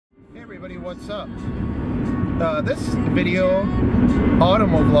everybody, what's up? This video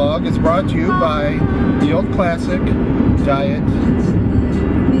Autumn vlog is brought to you by the old classic Diet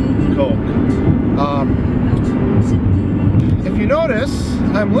Coke. If you notice,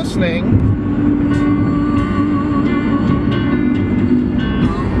 I'm listening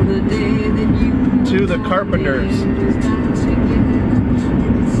to the Carpenters.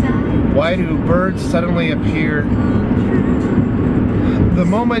 Why do birds suddenly appear the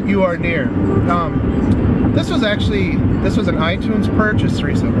moment you are near? This was an iTunes purchase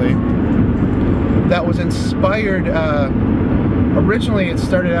recently that was inspired, originally it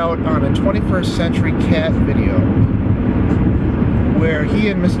started out on a 21st Century Cat video where he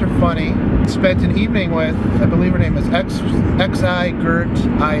and Mr. Funny spent an evening with, I believe her name is IXGertXI.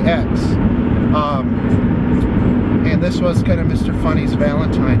 And this was kind of Mr. Funny's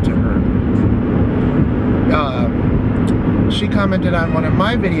Valentine to her. She commented on one of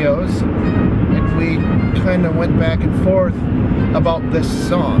my videos, and we kind of went back and forth about this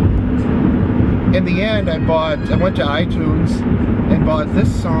song. In the end, I went to iTunes and bought this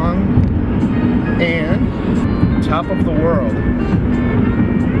song and Top of the World.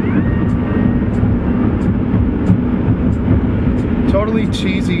 Totally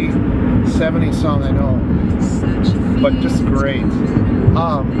cheesy 70s song, I know, but just great.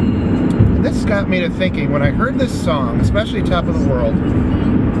 This got me to thinking, when I heard this song, especially Top of the World,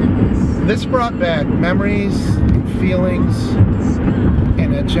 this brought back memories, feelings,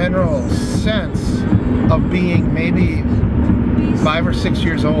 and a general sense of being maybe 5 or 6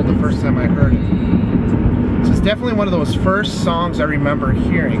 years old the first time I heard it. This is definitely one of those first songs I remember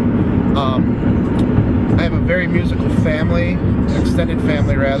hearing. I have a very musical family, an extended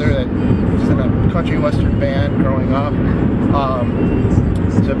family rather, that was in a country western band growing up.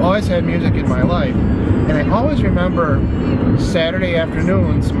 So I've always had music in my life, and I always remember Saturday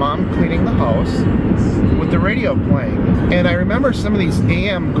afternoons, Mom cleaning the house with the radio playing. And I remember some of these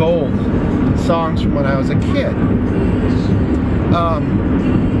AM Gold songs from when I was a kid.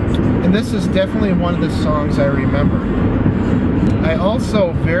 And this is definitely one of the songs I remember. I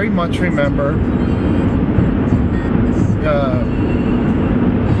also very much remember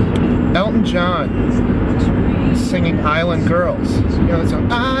Elton John singing Island Girls. You know the song,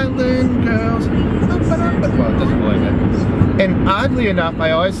 Island Girls. Well, it doesn't go like that. And oddly enough,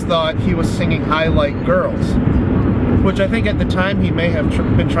 I always thought he was singing I Like Girls, which I think at the time he may have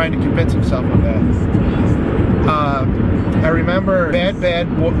been trying to convince himself of that. I remember Bad Bad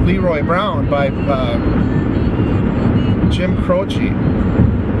Leroy Brown by Jim Croce.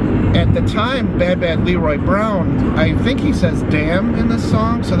 At the time, Bad Bad Leroy Brown, I think he says damn in this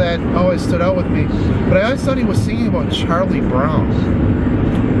song, so that always stood out with me. But I always thought he was singing about Charlie Brown.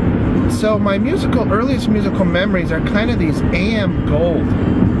 So my earliest musical memories are kind of these AM Gold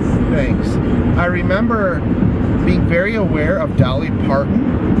things. I remember being very aware of Dolly Parton.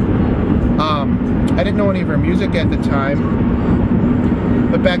 I didn't know any of her music at the time,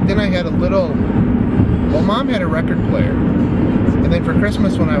 but back then I had well, Mom had a record player. And then for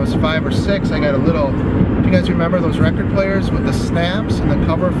Christmas when I was 5 or 6, I got a little, do you guys remember those record players with the snaps and the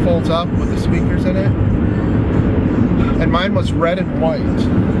cover folds up with the speakers in it? And mine was red and white.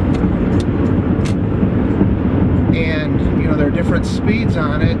 And, you know, there are different speeds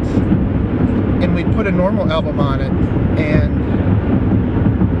on it. And we'd put a normal album on it and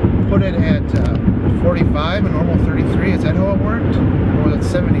put it at 45, a normal 33. Is that how it worked? Or was it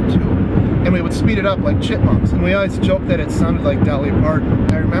 72? And we would speed it up like chipmunks. And we always joked that it sounded like Dolly Parton.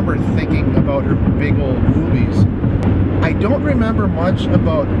 I remember thinking about her big old boobies. I don't remember much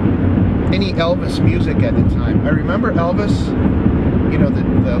about any Elvis music at the time. I remember Elvis, you know,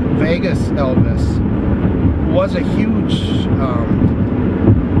 the Vegas Elvis was a huge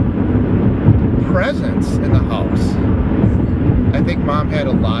presence in the house. I think Mom had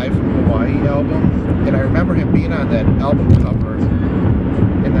a Live from Hawaii album, and I remember him being on that album cover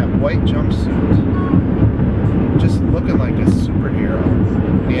in that white jumpsuit, just looking like a superhero.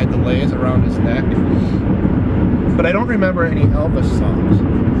 He had the lays around his neck. But I don't remember any Elvis songs.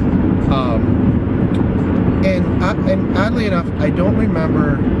 And oddly enough, I don't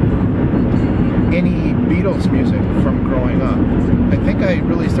remember any Beatles music from growing up. I think I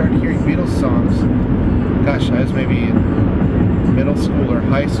really started hearing Beatles songs, gosh, I was maybe in middle school or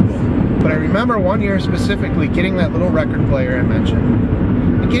high school. But I remember one year specifically getting that little record player I mentioned,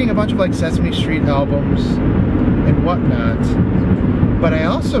 and getting a bunch of like Sesame Street albums and whatnot. But I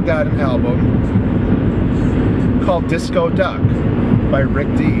also got an album called Disco Duck by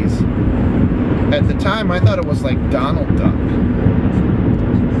Rick Dees. At the time, I thought it was like Donald Duck.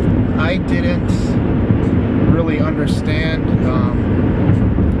 I didn't really understand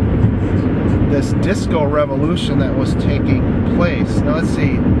this disco revolution that was taking place. Now let's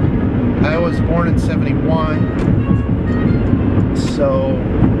see, I was born in 71, so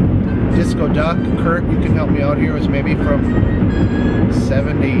Disco Duck, Kurt, you can help me out here, was maybe from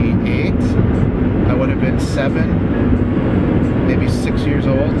 78. I would have been 7, maybe 6 years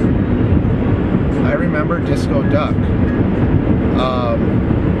old. I remember Disco Duck.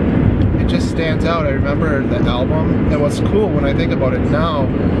 It just stands out. I remember the album. It was cool when I think about it now,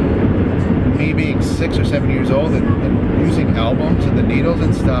 me being 6 or 7 years old and using albums and the needles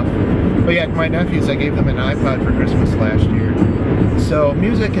and stuff. But yeah, my nephews, I gave them an iPod for Christmas last year. So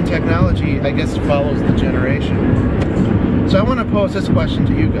music and technology, I guess, follows the generation. So I want to pose this question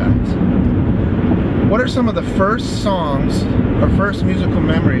to you guys. What are some of the first songs or first musical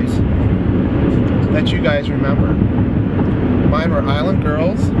memories that you guys remember? Mine were Island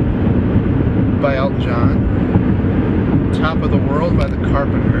Girls by Elton John, Top of the World by the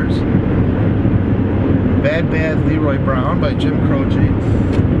Carpenters, Bad Bad Leroy Brown by Jim Croce,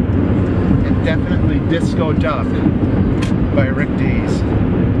 and definitely Disco Duck by Rick Dees.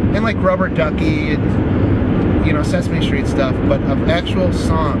 And like Rubber Ducky and, you know, Sesame Street stuff, but of actual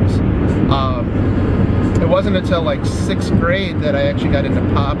songs. It wasn't until like 6th grade that I actually got into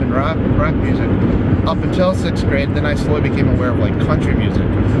pop and rock music. Up until 6th grade, then I slowly became aware of like country music.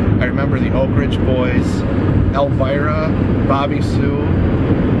 I remember the Oak Ridge Boys, Elvira, Bobby Sue,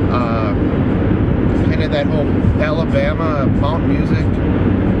 kind of that whole Alabama mountain music.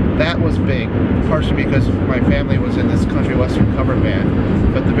 That was big, partially because my family was in this country western cover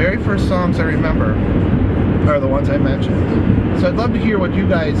band. But the very first songs I remember are the ones I mentioned. So I'd love to hear what you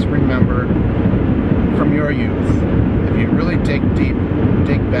guys remember from your youth. If you really dig deep,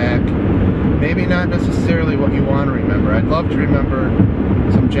 dig back, maybe not necessarily what you want to remember. I'd love to remember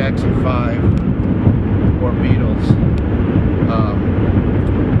some Jackson 5 or Beatles.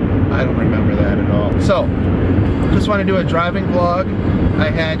 I don't remember that at all. So, just want to do a driving vlog. I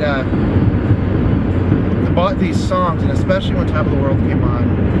had bought these songs, and especially when Top of the World came on,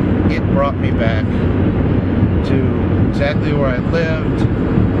 it brought me back to exactly where I lived.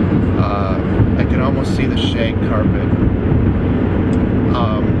 I can almost see the shag carpet.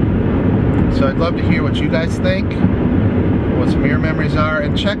 So I'd love to hear what you guys think, what some of your memories are,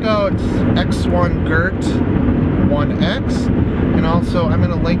 and check out IXGertXI. And also, I'm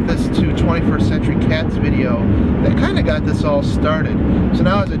going to link this to 21st Century Cats video that kind of got this all started. So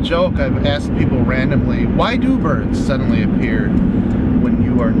now, as a joke, I've asked people randomly, why do birds suddenly appear when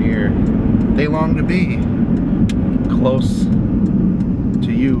you are near? They long to be close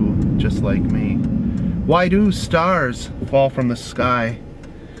to you, just like me. Why do stars fall from the sky?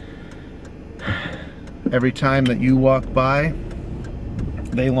 Every time that you walk by,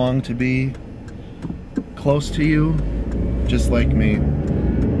 they long to be close to you, just like me.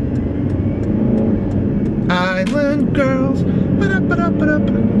 Island girls.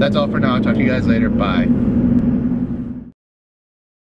 That's all for now. I'll talk to you guys later. Bye.